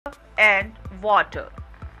and water.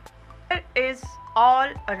 Air is all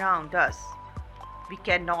around us. We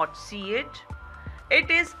cannot see it. It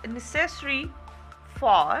is necessary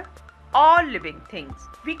for all living things.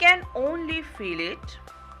 We can only feel it.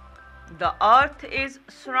 The earth is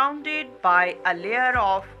surrounded by a layer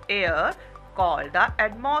of air called the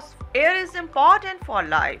atmosphere. Air is important for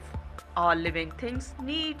life. All living things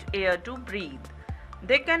need air to breathe.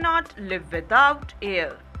 They cannot live without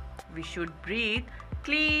air. We should breathe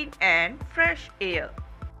clean and fresh air.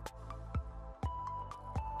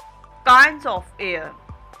 Kinds of air.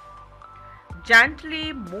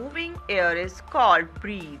 Gently moving air is called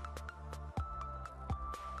breeze.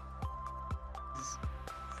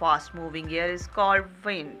 Fast moving air is called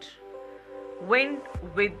wind. Wind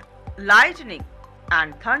with lightning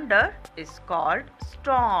and thunder is called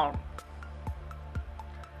storm.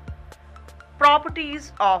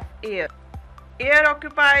 Properties of air. Air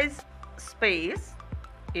occupies space.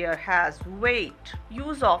 Air has weight.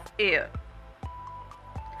 Use of air.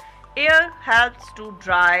 Air helps to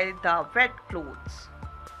dry the wet clothes.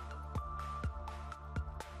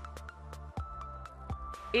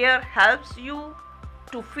 Air helps you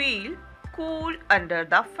to feel cool under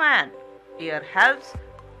the fan. Air helps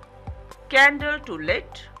candle to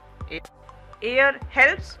lit. Air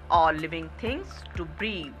helps all living things to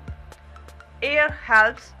breathe. Air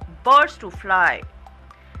helps birds to fly.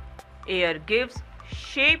 Air gives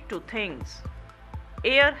shape to things.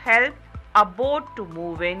 Air helps a boat to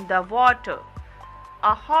move in the water.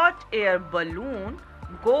 A hot air balloon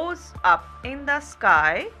goes up in the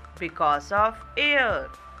sky because of air.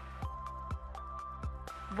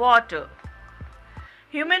 Water.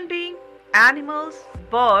 Human beings, animals,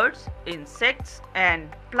 birds, insects and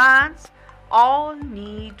plants all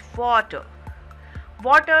need water.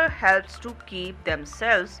 Water helps to keep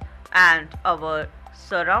themselves and our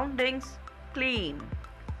surroundings clean.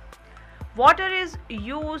 Water is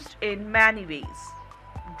used in many ways: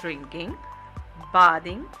 drinking,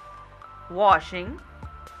 bathing, washing,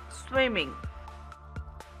 swimming.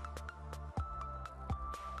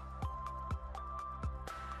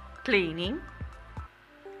 Cleaning,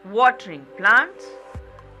 watering plants,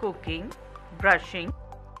 cooking, brushing,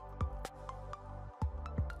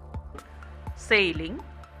 sailing,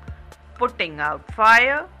 putting out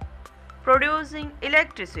fire, producing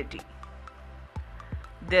electricity.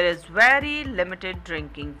 There is very limited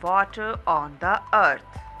drinking water on the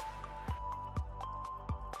earth.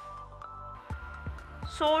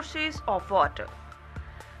 Sources of water.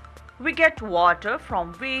 We get water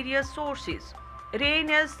from various sources. Rain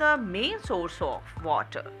is the main source of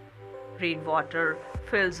water. Rainwater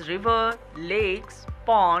fills rivers, lakes,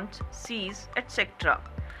 ponds, seas, etc.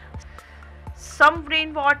 Some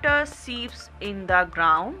rainwater seeps in the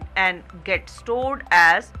ground and gets stored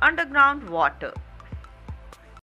as underground water.